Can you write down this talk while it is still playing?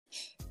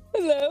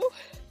Hello.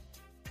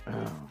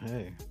 Oh,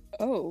 hey.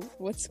 Oh,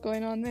 what's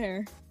going on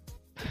there?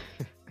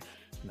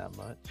 Not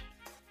much.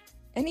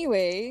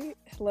 Anyway,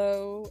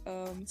 hello,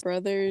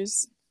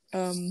 brothers,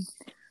 um, Aunts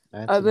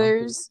and uncles?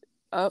 others.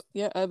 Oh,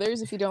 yeah,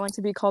 others. If you don't like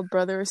to be called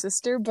brother or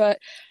sister, but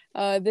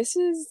this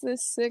is the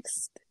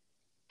sixth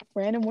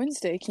Random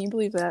Wednesday. Can you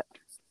believe that?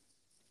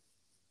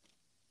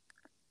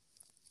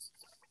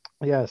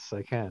 Yes,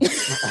 I can.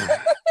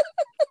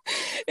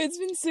 It's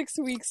been 6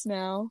 weeks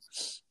now.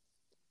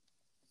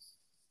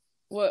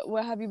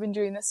 What have you been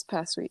doing this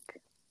past week?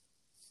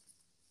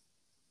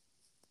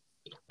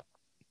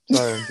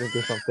 Sorry, I'm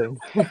drinking something.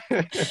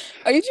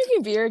 Are you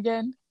drinking beer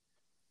again?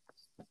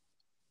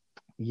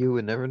 You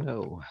would never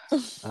know.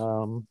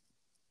 Um,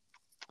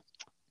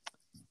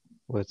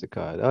 what's it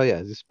called? Oh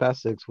yeah, this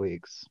past 6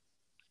 weeks.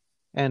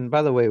 And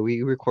by the way,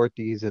 we record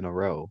these in a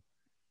row.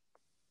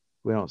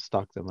 We don't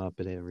stock them up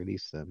and then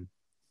release them,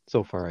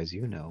 so far as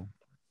you know.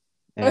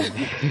 And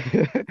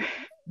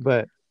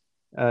but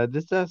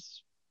this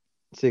last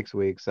 6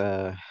 weeks,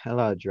 a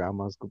lot of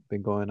drama's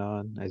been going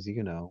on, as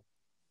you know.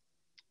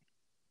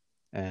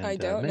 I And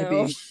don't know.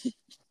 maybe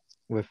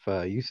with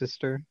you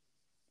sister.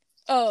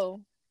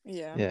 Oh,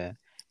 yeah. Yeah.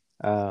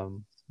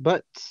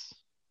 But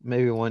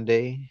maybe one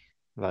day,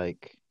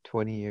 like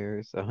 20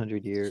 years,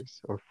 100 years,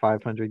 or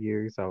 500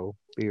 years, I'll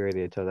be ready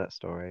to tell that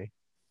story.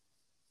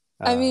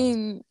 I Um,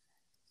 mean,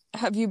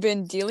 have you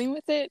been dealing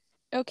with it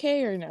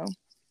okay or no?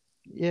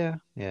 yeah,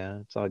 yeah,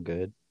 it's all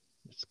good.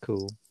 It's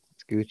cool.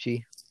 It's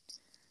Gucci.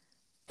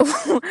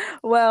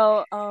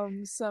 Well,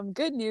 some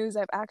good news.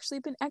 I've actually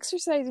been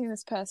exercising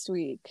this past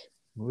week.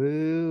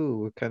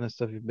 Woo! What kind of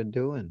stuff you've been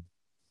doing?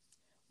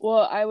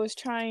 Well, I was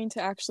trying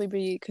to actually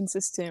be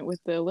consistent with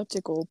the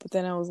elliptical, but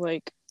then I was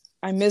like,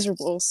 I'm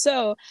miserable.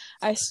 So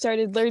I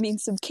started learning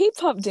some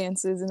K-pop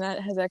dances, and that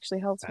has actually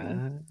helped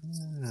me.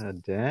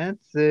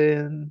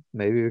 Dancing.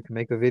 Maybe we can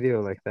make a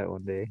video like that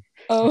one day.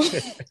 Oh,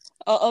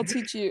 I'll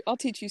teach you. I'll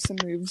teach you some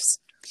moves.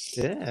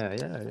 Yeah,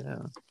 yeah,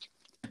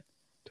 yeah.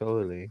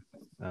 Totally.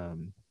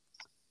 Um,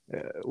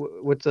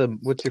 what's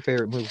your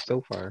favorite move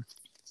so far?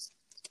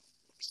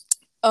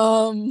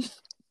 Um,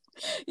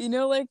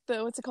 like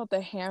the what's it called,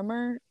 the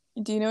hammer?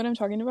 Do you know what I'm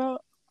talking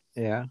about?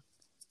 Yeah.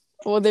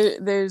 Well,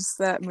 there's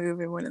that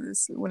move in one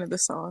of the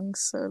songs,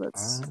 so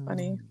that's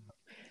funny. Um,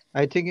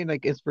 I taking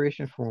like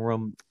inspiration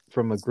from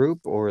a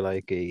group or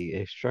like a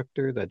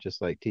instructor that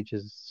just like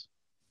teaches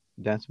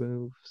dance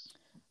moves.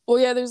 Well,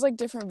 yeah, there's like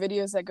different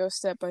videos that go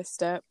step by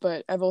step,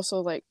 but I've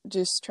also like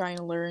just trying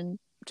to learn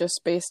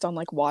just based on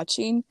like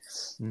watching.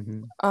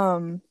 Hmm.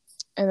 Um,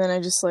 and then I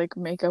just like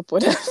make up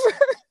whatever.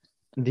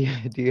 Do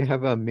you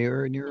have a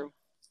mirror in your room?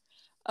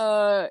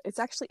 It's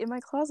actually in my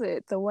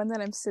closet, the one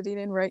that I'm sitting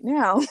in right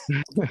now.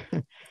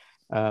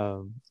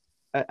 Um,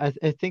 I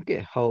think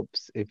it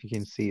helps if you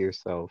can see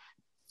yourself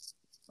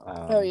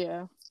Oh um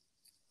yeah.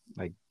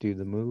 like do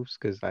the moves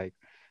because like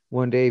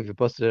one day if you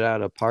busted it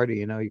out at a party,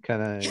 you don't want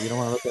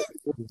to look at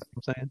people, you know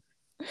what I'm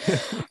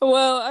saying?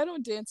 Well, I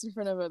don't dance in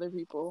front of other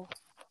people.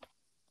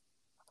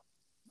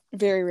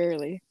 Very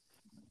rarely.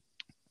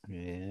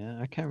 Yeah,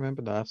 I can't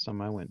remember the last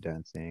time I went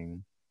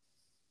dancing.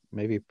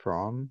 Maybe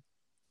prom.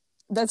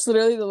 That's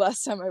literally the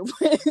last time I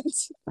went.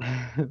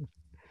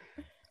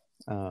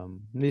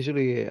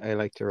 Usually I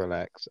like to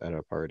relax at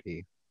a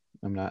party.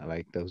 I'm not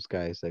like those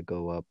guys that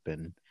go up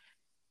and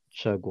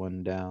chug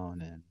one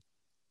down and,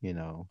 you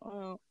know,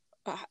 Oh.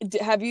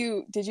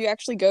 Did you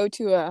actually go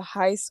to a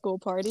high school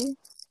party?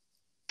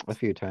 a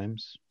few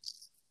times.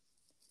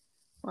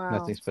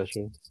 Nothing Wow.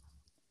 special.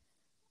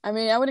 I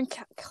mean, I wouldn't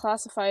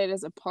classify it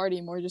as a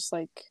party, more just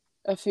like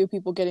a few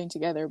people getting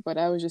together, but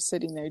I was just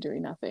sitting there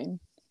doing nothing.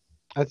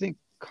 I think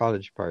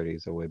college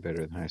parties are way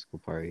better than high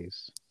school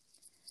parties.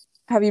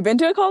 Have you been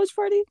to a college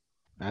party?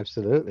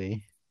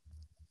 Absolutely.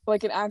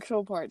 Like an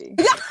actual party?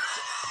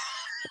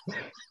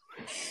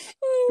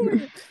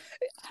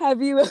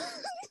 Have you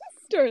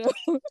start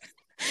over.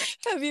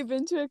 Have you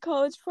been to a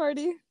college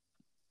party?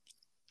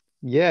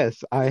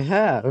 Yes, I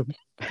have.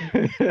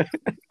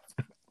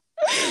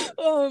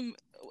 Um,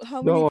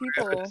 how Don't many worry,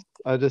 people?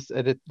 I'll just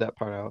edit that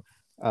part out.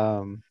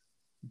 Um,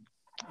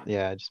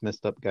 yeah, I just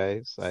messed up,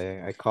 guys.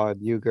 I called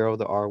you girl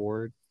the R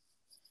word.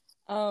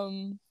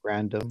 Um,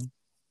 Random.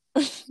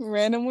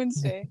 Random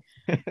Wednesday.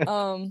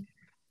 Um,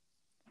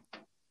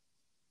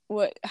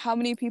 how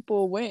many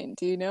people went?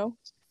 Do you know?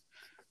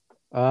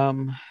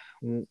 Um,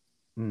 w-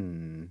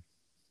 hmm.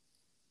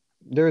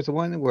 There's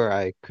one where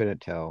I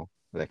couldn't tell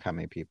like how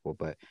many people,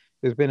 but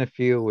there's been a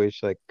few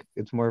which like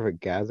it's more of a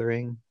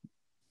gathering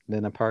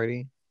than a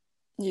party,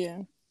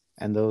 Yeah.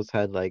 and those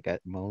had like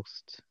at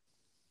most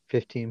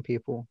 15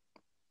 people.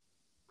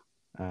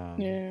 Um,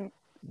 Yeah.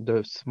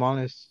 the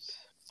smallest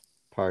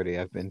party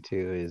I've been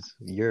to is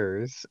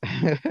yours.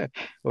 I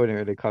wouldn't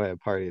really call it a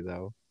party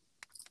though.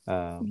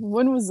 Um,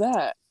 When was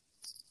that?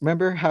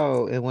 remember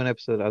how in one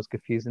episode I was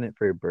confusing it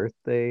for your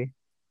birthday,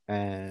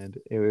 and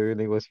it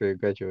really was for your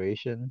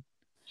graduation?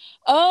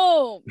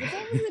 Oh, but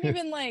that wasn't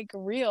even like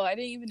real. I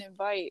didn't even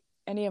invite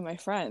any of my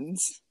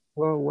friends.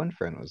 Well, one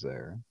friend was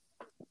there.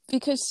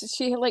 Because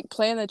she had like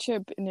planned the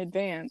trip in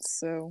advance,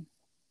 so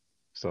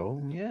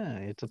So yeah,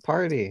 it's a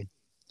party.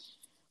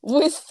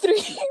 with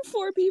three,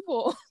 four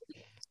people.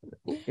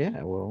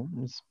 Yeah, well,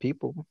 it's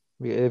people.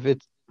 If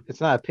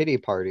it's not a pity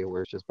party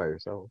where it's just by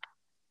yourself.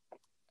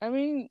 I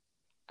mean,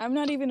 I'm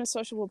not even a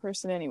sociable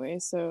person anyway,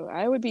 so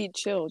I would be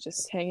chill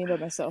just hanging by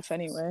myself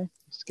anyway.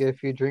 Just get a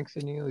few drinks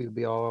in you, you'll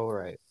be all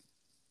right.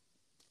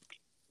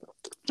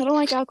 I don't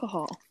like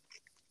alcohol.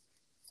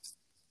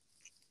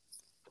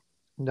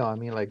 No, I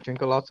mean like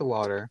drink a lots of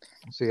water.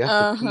 So you have to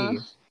Uh-huh. pee.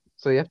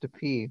 So you have to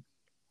pee,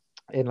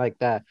 and like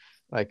that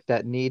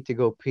need to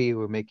go pee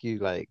will make you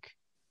like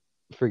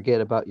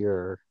forget about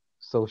your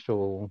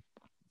social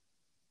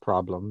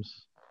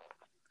problems.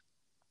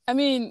 I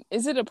mean,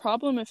 is it a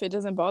problem if it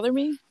doesn't bother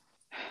me?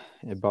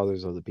 It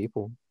bothers other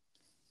people.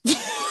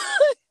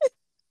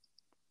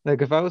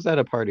 Like if I was at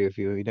a party with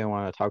you, you didn't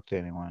want to talk to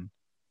anyone,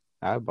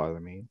 that would bother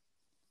me.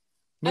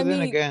 I But then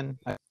mean, again,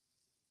 I'm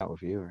out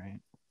with you, right?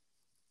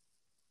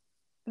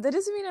 that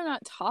doesn't mean I'm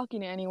not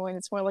talking to anyone.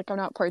 It's more like I'm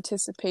not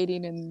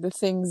participating in the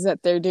things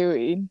that they're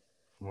doing.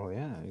 Well,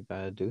 yeah, you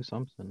gotta do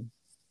something.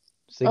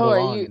 Sing Oh,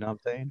 along, you know what I'm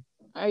saying?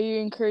 are you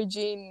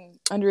encouraging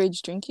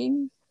underage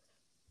drinking?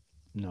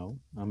 No,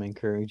 I'm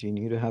encouraging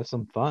you to have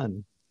some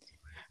fun.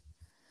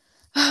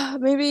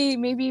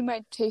 Maybe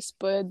my taste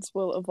buds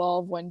will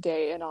evolve one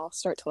day and I'll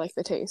start to like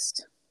the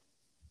taste.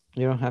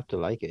 You don't have to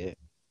like it.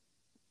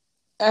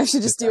 I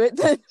should It's just do not it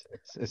about then.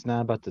 it's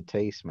not about the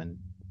taste, man,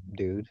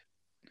 dude.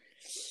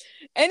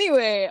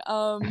 Anyway,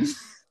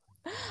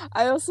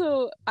 I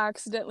also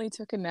accidentally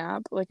took a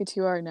nap, like a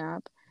 2 hour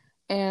nap.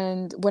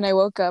 And when I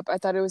woke up, I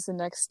thought it was the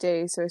next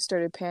day, so I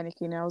started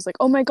panicking. I was like,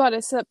 "Oh my God, I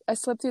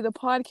slept through the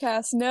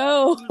podcast.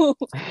 No."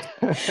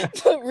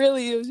 But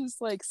really, it was just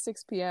like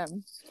 6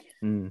 p.m.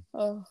 Mm.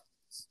 Oh.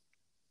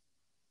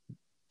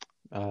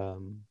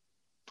 Um,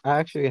 I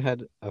actually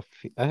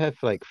I have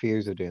like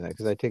fears of doing that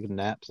because I take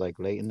naps like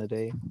late in the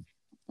day.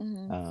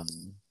 Hmm. Um,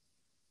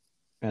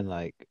 and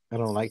like I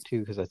don't like to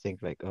because I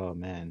think like, oh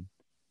man,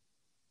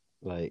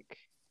 like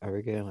are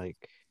we getting like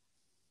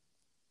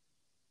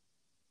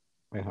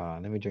wait, hold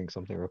on, let me drink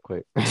something real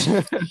quick.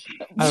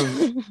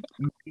 Um,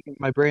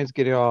 my brain's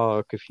getting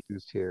all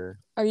confused here.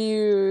 Are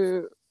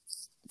you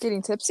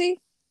getting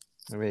tipsy?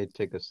 Let me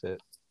take a sip.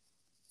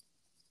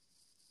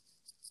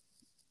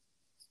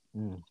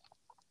 Mm,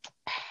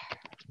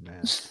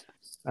 man.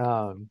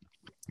 Um,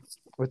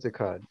 what's it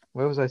called?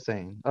 What was I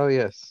saying? Oh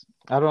yes,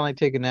 I don't like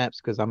taking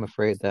naps because I'm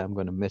afraid that I'm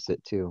gonna miss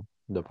it too,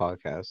 the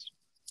podcast.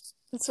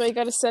 That's why you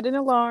got to set an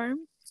alarm.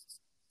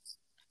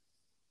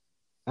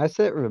 I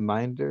set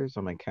reminders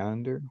on my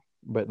calendar,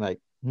 but like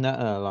not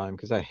an alarm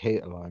because I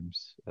hate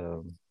alarms.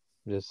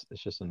 Just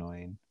it's just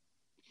annoying.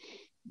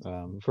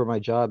 For my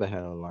job, I had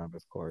an alarm,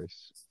 of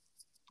course.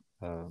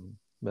 But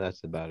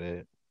that's about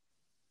it.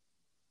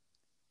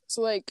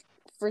 So, like,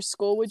 for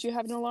school, would you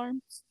have an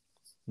alarm?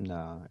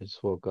 Nah, I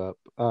just woke up.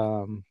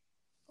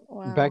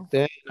 Back Wow.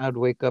 then, I'd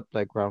wake up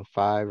like around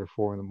 5 or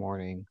 4 in the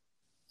morning.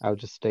 I would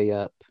just stay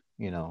up,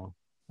 you know,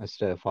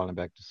 instead of falling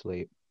back to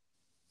sleep.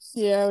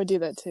 Yeah, I would do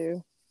that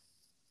too.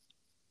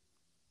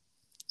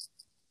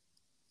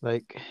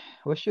 Like,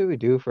 what should we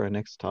do for our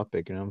next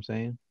topic? You know what I'm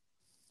saying?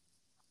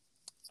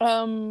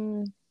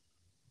 Um,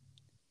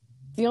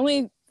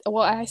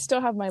 well, I still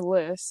have my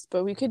list,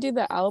 but we could do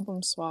the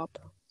album swap.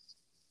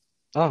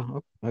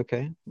 Oh,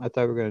 okay. I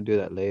thought we were gonna do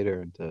that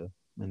later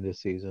in this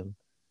season.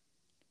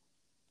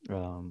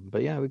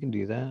 But yeah, we can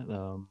do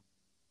that.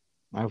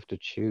 I have to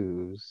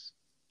choose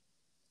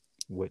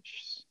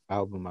which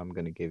album I'm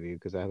gonna give you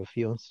because I have a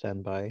few on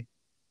standby.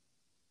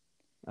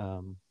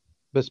 Um,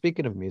 but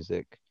speaking of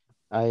music,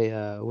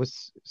 I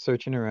was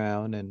searching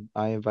around and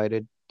I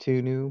invited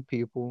two new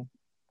people,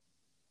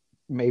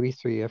 maybe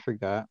three, I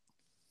forgot,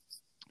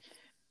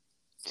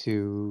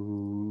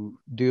 to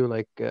do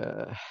like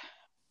a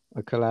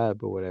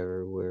collab or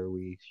whatever where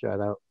we shout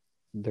out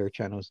their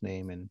channel's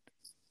name and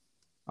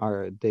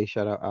our they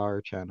shout out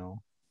our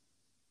channel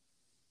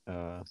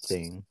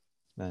thing.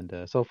 And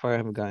so far I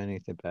haven't gotten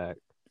anything back.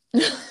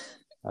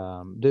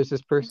 There's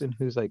this person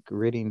who's like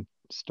reading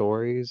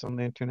stories on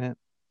the internet,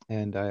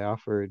 and I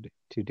offered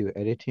to do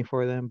editing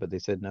for them, but they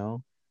said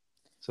no.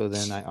 So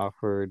then I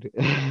offered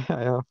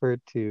I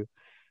offered to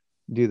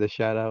do the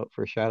shout out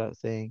for shout out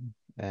thing,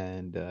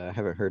 and I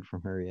haven't heard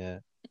from her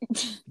yet.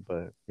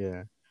 But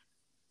yeah,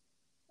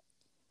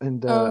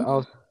 and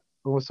Oh,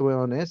 I also went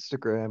on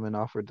Instagram and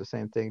offered the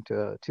same thing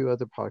to two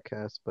other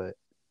podcasts, but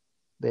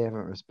they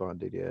haven't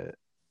responded yet.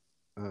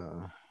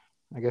 Uh,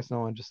 I guess no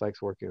one just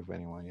likes working with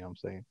anyone. You know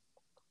what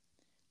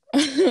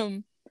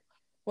I'm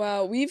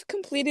wow, we've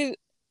completed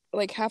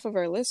like half of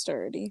our list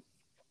already.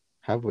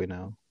 Have we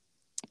now?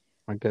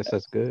 I guess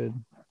that's good.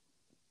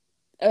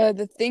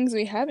 The things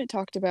we haven't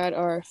talked about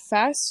are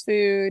fast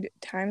food,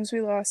 times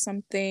we lost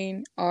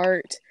something,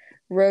 art,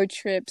 road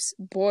trips,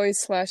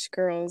 boys slash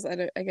girls. I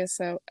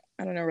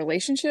don't know,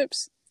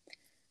 relationships,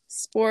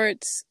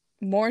 sports,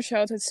 more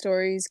childhood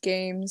stories,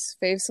 games,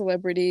 fave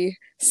celebrity,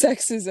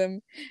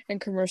 sexism, and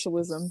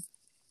commercialism.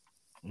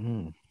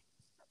 Mm.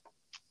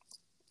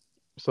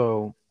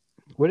 So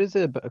What is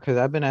it? Because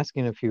I've been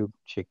asking a few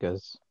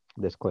chicas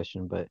this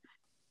question, but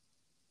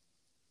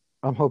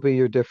I'm hoping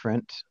you're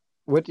different.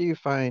 What do you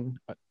find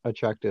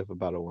attractive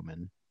about a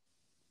woman?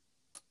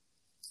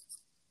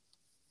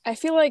 I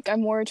feel like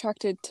I'm more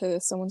attracted to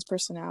someone's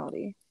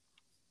personality.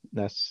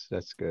 That's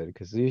good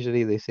because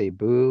usually they say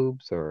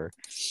boobs or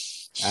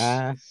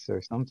ass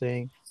or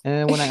something, and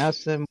then when I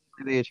ask them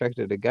why they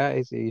attracted to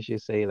guys, they usually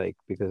say like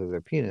because of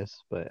their penis.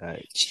 But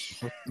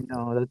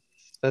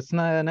that's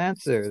not an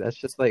answer. That's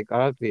just like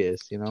obvious.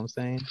 You know what I'm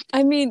saying?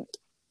 I mean,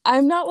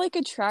 I'm not like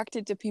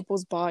attracted to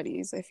people's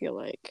bodies, I feel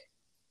like.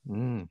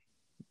 Mm,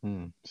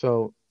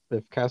 So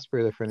if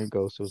Casper the Friendly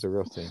Ghost was a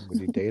real thing, would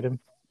you date him?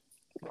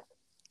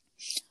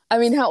 I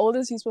mean, how old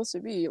is he supposed to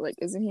be? Like,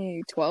 isn't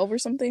he 12 or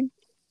something?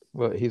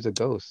 Well, he's a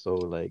ghost, so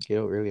like you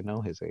don't really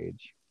know his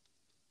age.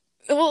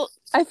 Well,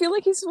 I feel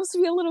like he's supposed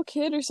to be a little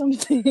kid or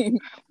something.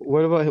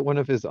 What about one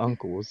of his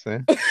uncles, eh?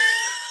 then,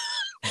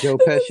 Joe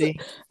his, Pesci?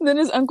 then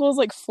his uncle's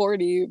like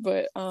 40,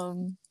 but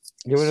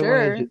You wouldn't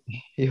want sure. to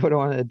you wouldn't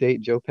want to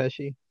date Joe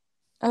Pesci?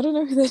 I don't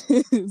know who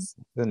that is.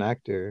 He's an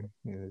actor.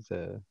 He's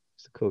a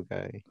cool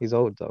guy. He's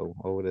old though,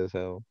 old as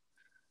hell.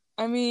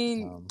 I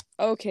mean, Um,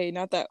 okay,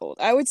 not that old.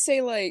 I would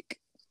say like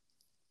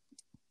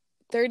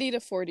 30 to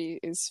 40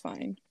 is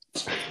fine.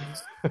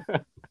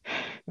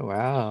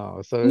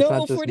 wow. So it's not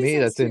No, just 40 me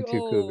sounds that's too into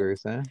old.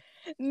 cougars, huh?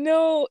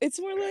 No, it's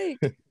more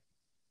like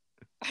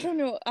I don't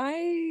know.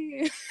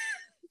 I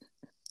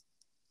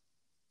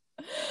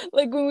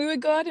like when we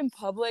would go out in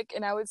public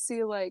and I would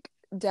see like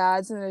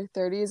dads in their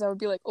 30s, I would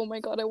be like, "Oh my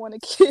God, I want a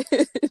kid."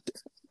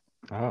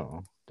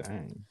 Oh,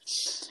 dang.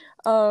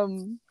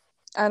 Um,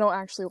 I don't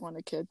actually want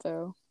a kid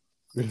though.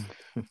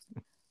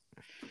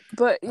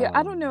 But yeah,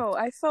 I don't Um, know.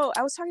 I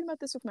was talking about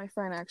this with my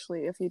friend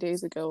actually a few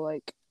days ago.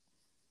 Like,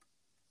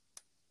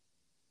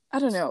 I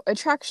don't know.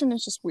 Attraction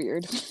is just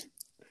weird.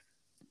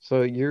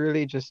 so you're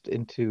really just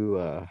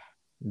into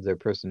their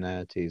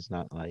personalities,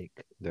 not like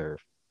their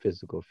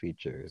physical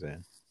features,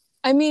 and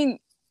I mean,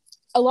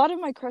 a lot of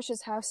my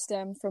crushes have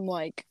stemmed from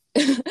like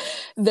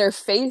their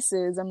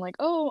faces. I'm like,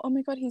 oh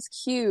my God, he's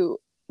cute.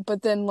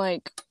 But then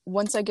like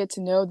once I get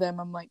to know them,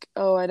 I'm like,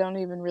 oh, I don't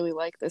even really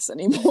like this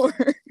anymore.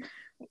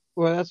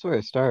 well, that's where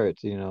it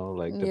starts,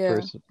 like the Yeah.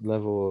 first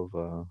level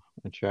of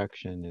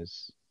attraction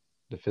is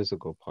the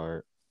physical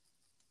part,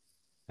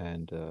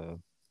 and the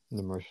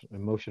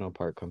emotional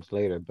part comes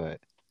later. But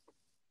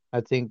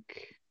I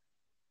think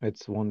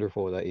it's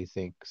wonderful that you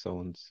think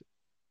someone's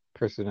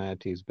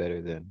personality is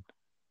better than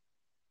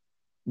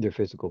their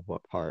physical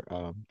part.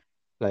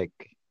 Like,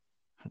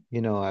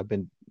 I've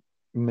been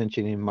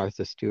mentioning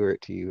Martha Stewart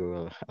to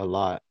you a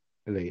lot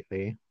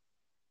lately.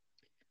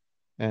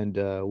 And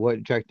what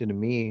attracted to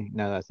me,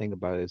 now that I think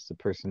about it, is the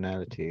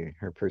personality.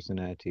 Her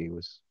personality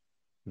was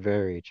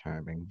very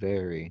charming,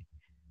 very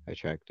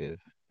attractive.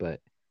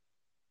 But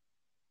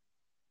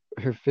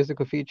her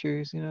physical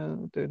features,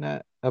 they're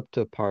not up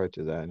to par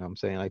to that. And I'm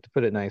saying, like, to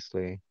put it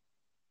nicely,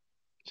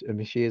 I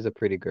mean, she is a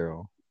pretty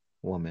girl,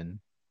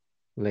 woman,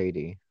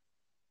 lady.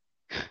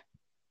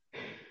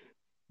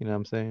 You know what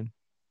I'm saying?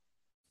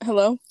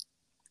 Hello?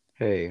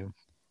 Hey.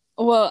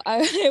 Well,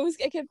 I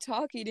kept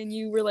talking and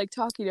you were like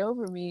talking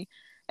over me.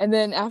 And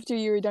then after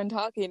you were done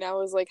talking, I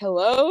was like,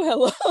 hello,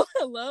 hello,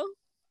 hello.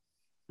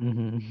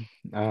 hmm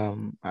I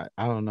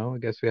don't know. I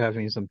guess we're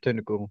having some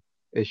technical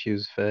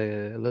issues,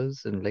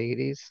 fellas and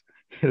ladies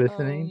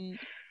listening.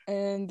 Um,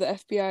 and the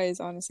FBI is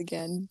on us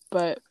again.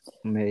 But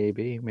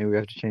Maybe we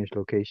have to change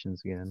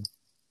locations again.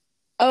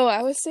 oh,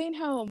 I was saying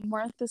how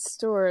Martha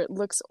Stewart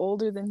looks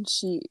older than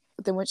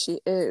what she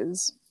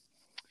is.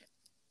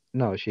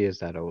 No, she is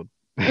that old.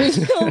 Wait,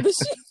 how old is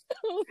she?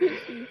 How old is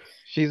she?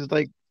 She's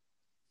like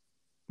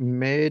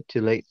mid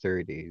to late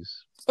 30s.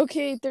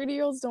 Okay,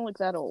 30-year-olds don't look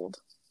that old.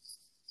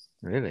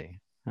 Really?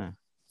 Huh.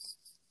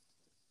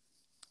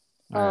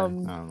 I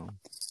Um, don't know.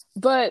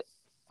 but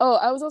oh,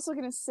 I was also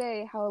gonna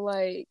say how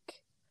like,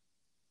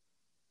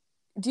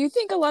 do you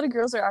think a lot of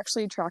girls are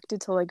actually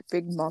attracted to like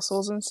big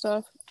muscles and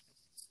stuff?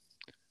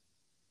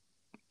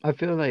 I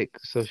feel like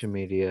social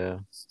media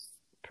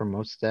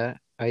promotes that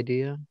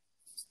idea.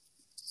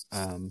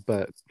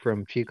 But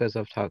from chicas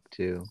I've talked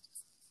to,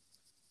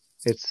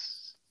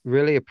 it's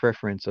really a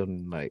preference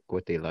on like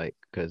what they like.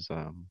 Because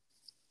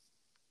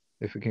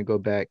if we can go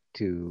back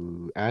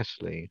to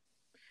Ashley,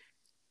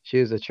 she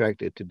was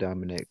attracted to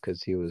Dominic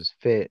because he was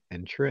fit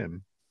and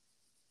trim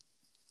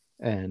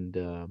and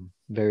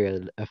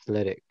very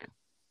athletic.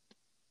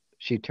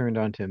 She turned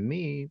on to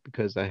me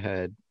because I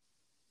had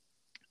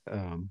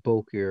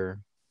bulkier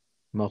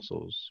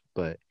muscles,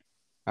 but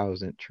I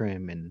wasn't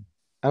trim and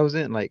I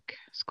wasn't like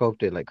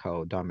sculpted like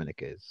how Dominic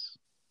is.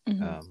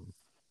 Hmm. Um,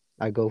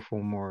 I go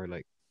for more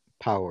like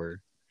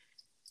power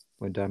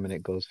when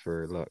Dominic goes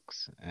for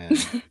looks,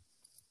 and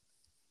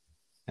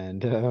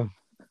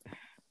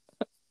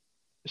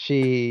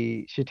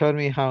she told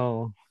me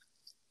how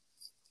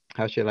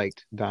she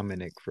liked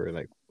Dominic for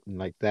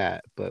like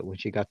that, but when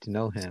she got to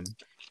know him,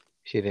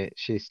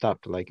 she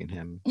stopped liking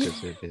him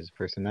because of his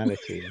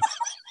personality.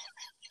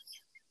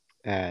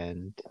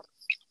 And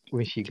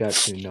when she got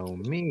to know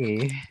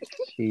me,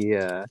 she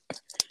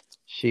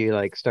she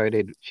like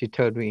started. She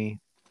told me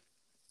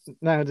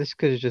no, this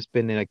could have just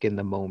been like in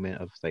the moment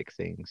of like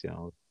things, you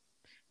know.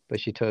 But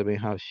she told me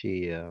how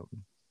she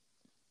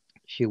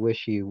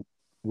wished she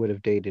would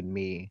have dated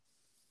me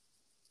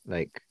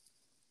like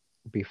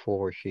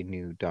before she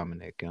knew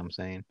Dominic. You know what I'm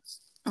saying?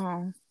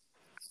 Oh.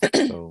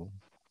 So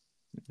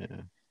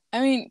yeah. I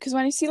mean, because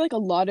when I see like a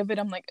lot of it,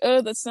 I'm like,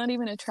 oh, that's not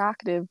even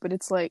attractive. But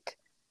it's like,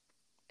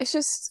 it's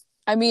just,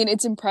 I mean,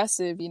 it's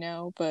impressive,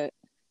 but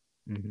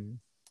Hmm.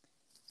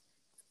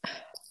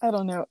 I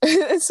don't know.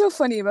 It's so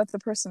funny about the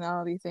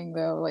personality thing,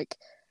 though. Like,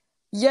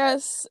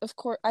 yes, of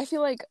course, I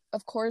feel like,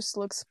 of course,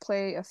 looks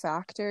play a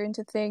factor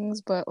into things,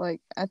 but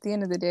like at the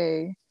end of the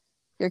day,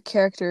 your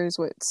character is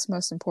what's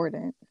most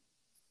important.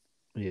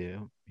 Yeah.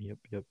 Yep.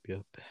 Yep.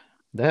 Yep.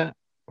 That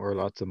or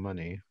lots of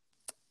money.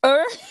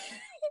 Or,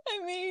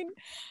 I mean,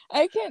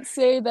 I can't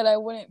say that I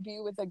wouldn't be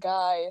with a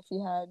guy if he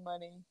had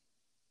money.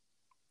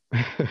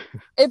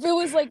 If it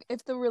was like,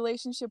 if the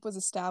relationship was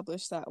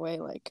established that way,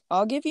 like,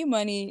 I'll give you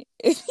money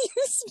if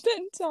you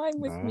spend time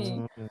with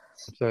me. Uh,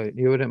 so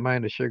you wouldn't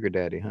mind a sugar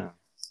daddy, huh?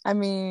 I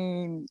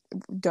mean,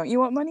 don't you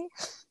want money?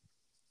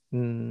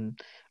 Mm,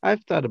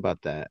 I've thought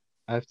about that.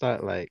 I've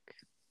thought like,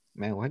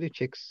 man, why do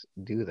chicks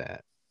do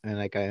that? And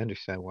like I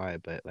understand why,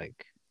 but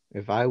like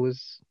if I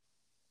was,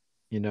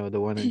 the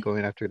one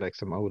going after like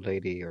some old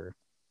lady or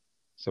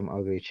some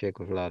ugly chick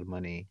with a lot of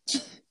money,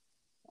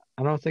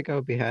 I don't think I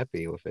would be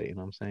happy with it, you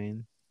know what I'm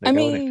saying? I Like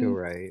I wouldn't feel mean,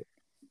 right.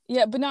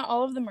 yeah, but not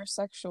all of them are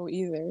sexual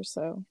either,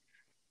 so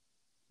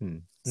Hmm.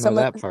 No, some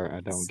of that part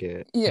I don't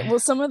get. yeah, well,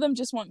 some of them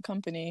just want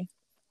company,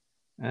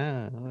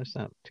 Well, it's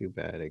not too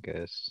bad, I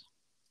guess.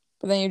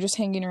 but then you're just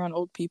hanging around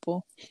old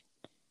people.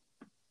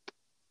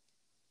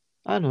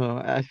 I don't know.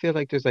 I feel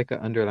like there's like an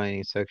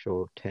underlying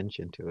sexual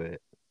tension to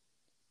it.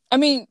 I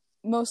mean,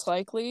 most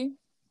likely,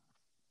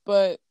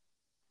 but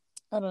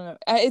I don't know.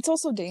 It's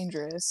also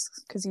dangerous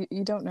because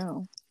you don't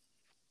know.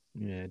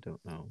 Yeah, I don't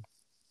know.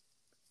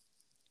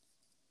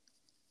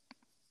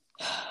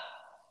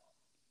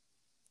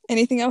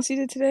 Anything else you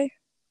did today?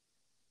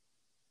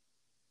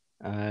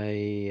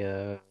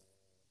 I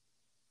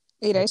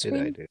Ate what ice did I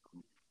cream? do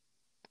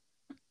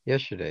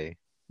yesterday?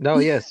 No,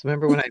 yes.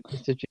 Remember when I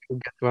messaged you?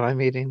 Guess what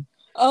I'm eating?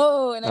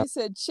 Oh, and Uh, I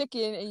said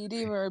chicken, and you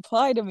didn't even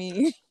reply to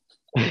me.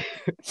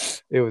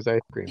 it was ice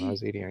cream. I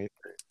was eating ice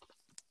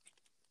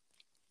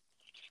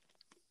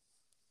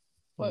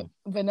What, cream.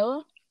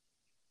 vanilla?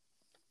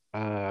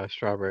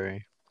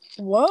 Strawberry.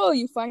 Whoa,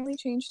 you finally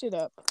changed it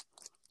up.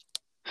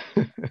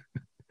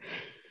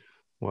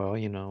 Well,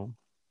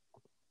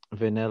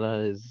 vanilla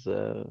is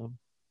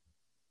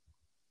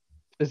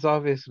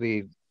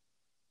obviously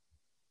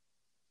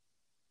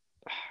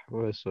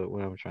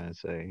what I'm trying to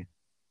say.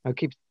 I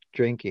keep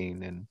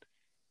drinking and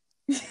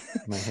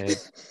my head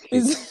keeps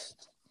Is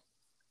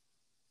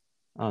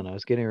I don't know,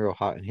 it's getting real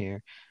hot in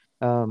here.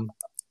 Um,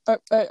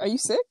 are you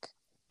sick?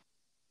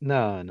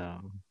 no,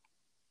 no.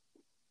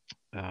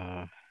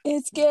 Uh,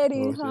 It's what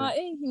getting was it? hot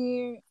in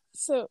here.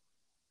 So,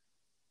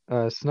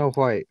 Snow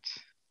White.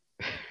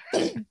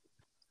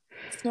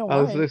 Snow I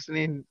was White.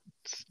 listening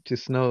to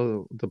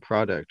Snow the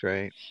product,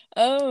 right?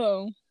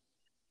 Oh,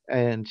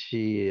 And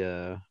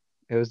it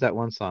was that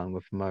one song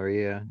with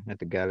Maria at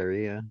the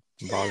Galleria,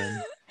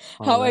 Ballin,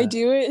 all how I that.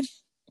 do it.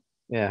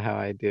 Yeah, How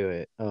I Do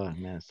It. Oh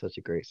man, such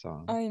a great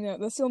song. I know.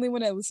 That's the only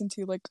one I listen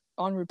to like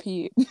on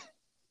repeat.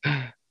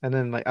 And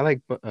then like I like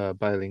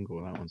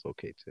bilingual. That one's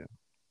okay too.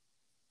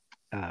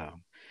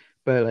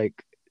 But like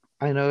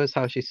I notice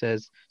how she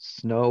says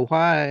Snow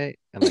White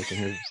and like in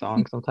her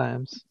song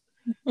sometimes.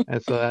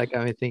 And so that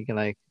got me thinking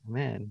like,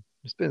 man,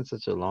 it's been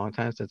such a long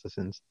time since I've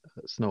seen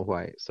Snow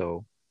White.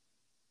 So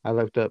I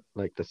looked up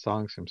like the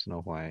songs from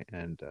Snow White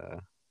and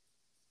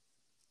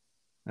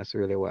that's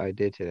really what I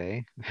did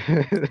today.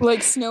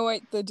 Like Snow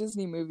White, the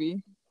Disney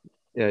movie.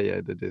 Yeah,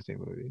 yeah, the Disney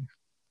movie.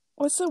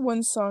 What's the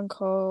one song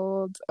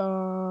called?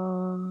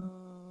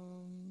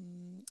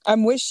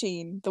 I'm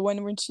Wishing. The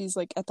one when she's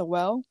like at the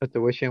well. But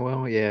the Wishing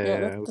Well, yeah, Yeah,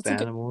 yeah, with the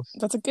animals.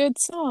 that's a good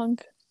song.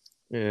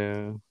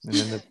 Yeah. And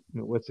then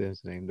what's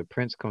his name? The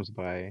prince comes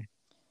by.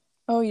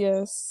 Oh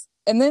yes.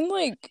 And then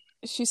like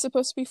she's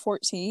supposed to be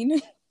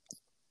 14.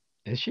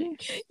 Is she?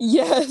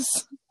 Yes.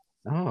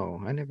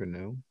 Oh, I never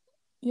knew.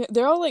 Yeah,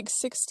 they're all like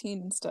 16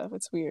 and stuff.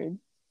 It's weird.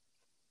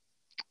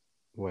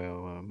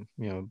 Well,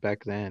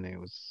 back then it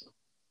was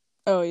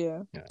Oh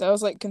yeah. yeah, That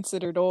was like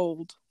considered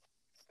old.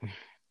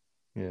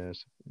 yeah,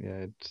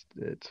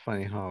 it's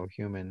funny how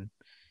human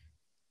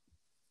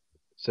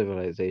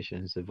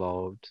civilizations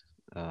evolved.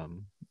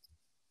 Um,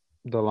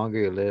 the longer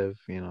you live,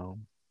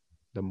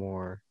 the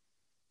more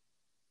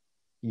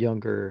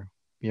younger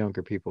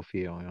younger people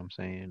feel, you know what I'm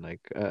saying? Like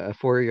a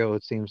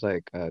 4-year-old seems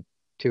like a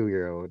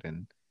 2-year-old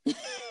and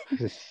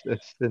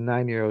it's the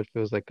 9-year-old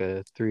feels like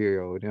a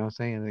 3-year-old, you know what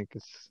I'm saying? Like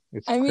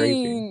it's I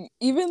crazy. mean,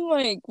 even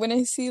like when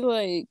I see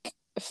like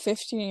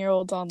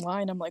 15-year-olds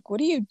online, I'm like,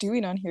 what are you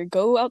doing on here?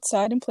 Go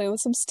outside and play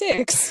with some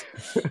sticks.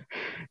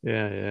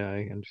 Yeah, yeah,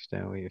 I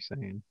understand what you're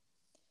saying.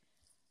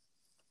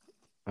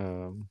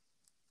 Um,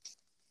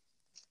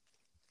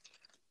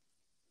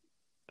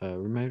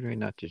 Remind me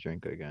not to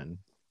drink again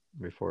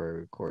before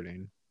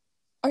recording.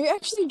 Are you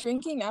actually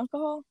drinking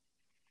alcohol?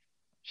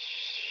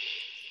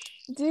 Shh.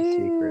 It's a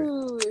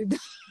secret. Dude.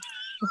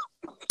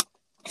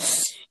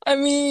 I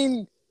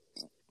mean,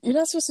 you're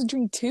not supposed to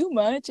drink too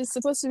much. It's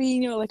supposed to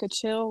be, like a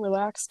chill,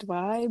 relaxed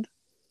vibe.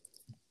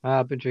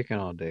 I've been drinking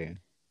all day.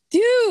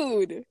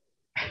 Dude!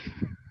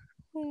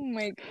 Oh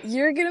my,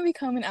 you're gonna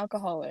become an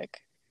alcoholic.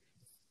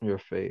 Your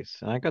face.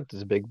 And I got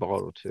this big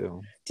bottle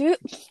too. Dude,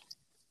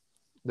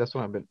 That's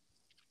what I've been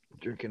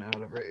drinking out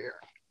of right here.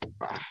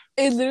 Ah.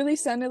 it literally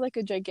sounded like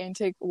a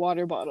gigantic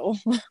water bottle.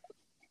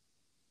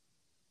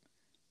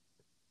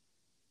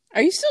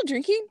 Are you still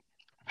drinking?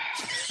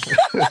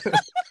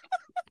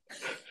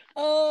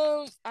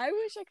 I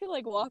wish I could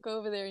like walk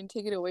over there and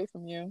take it away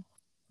from you.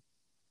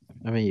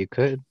 I mean, you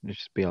could. It'd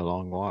just be a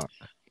long walk.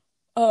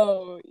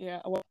 Oh,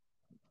 yeah. Well,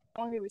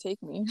 how long it would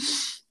take me?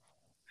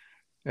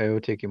 It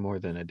would take you more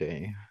than a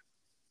day.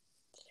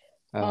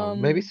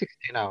 Maybe Um,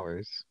 16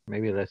 hours.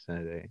 Maybe less than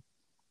a day.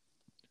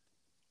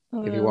 I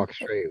don't If you know. walk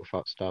straight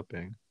without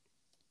stopping.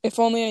 If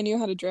only I knew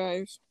how to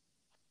drive.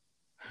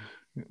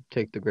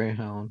 Take the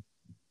Greyhound.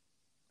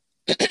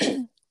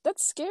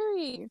 That's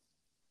scary.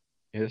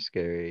 It's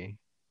scary.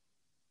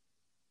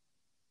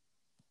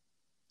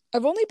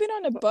 I've only been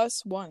on a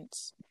bus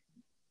once.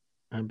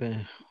 I've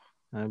been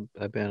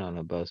I've been on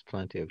a bus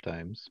plenty of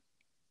times.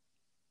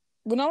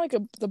 Well, not like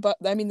the bus.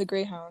 I mean the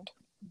Greyhound.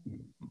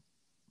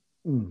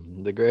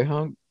 The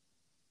Greyhound.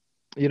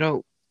 You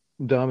know,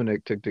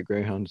 Dominic took the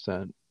Greyhound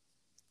San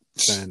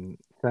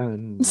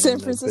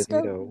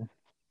Francisco? Benito.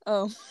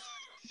 Oh.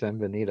 San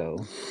Benito.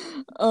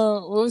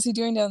 What was he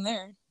doing down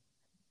there?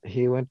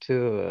 He went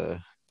to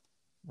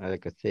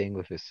like a thing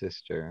with his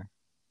sister,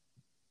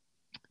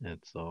 and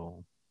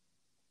so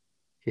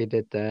he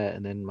did that.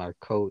 And then my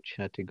coach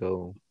had to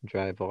go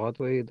drive all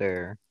the way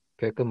there,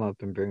 pick him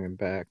up, and bring him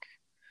back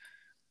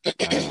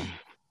uh,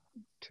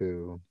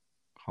 to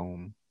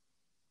home.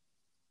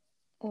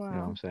 You know what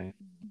Wow. I'm saying?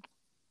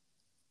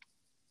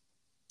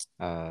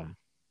 Well,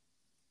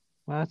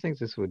 I think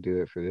this would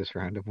do it for this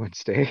Random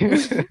Wednesday.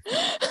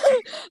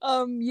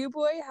 U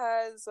boy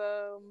has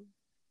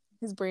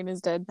his brain is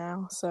dead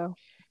now, so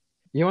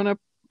You want to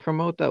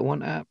promote that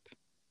one app?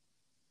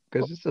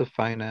 Because it's a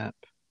fine app.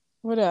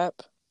 what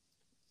up?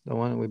 The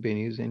one we've been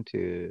using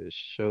to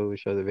show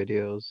the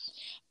videos.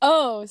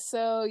 Oh,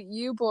 so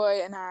U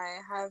boy and I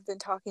have been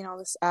talking on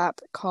this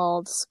app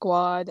called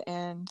Squad,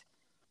 and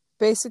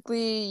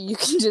basically you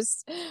can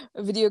just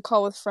video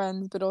call with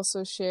friends, but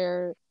also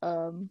share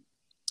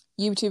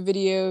YouTube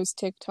videos,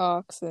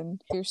 TikToks,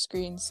 and your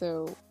screen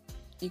so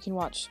you can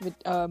watch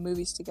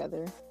movies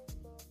together.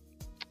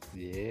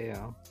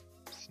 Yeah.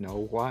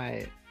 Snow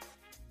White.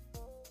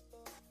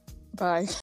 Bye.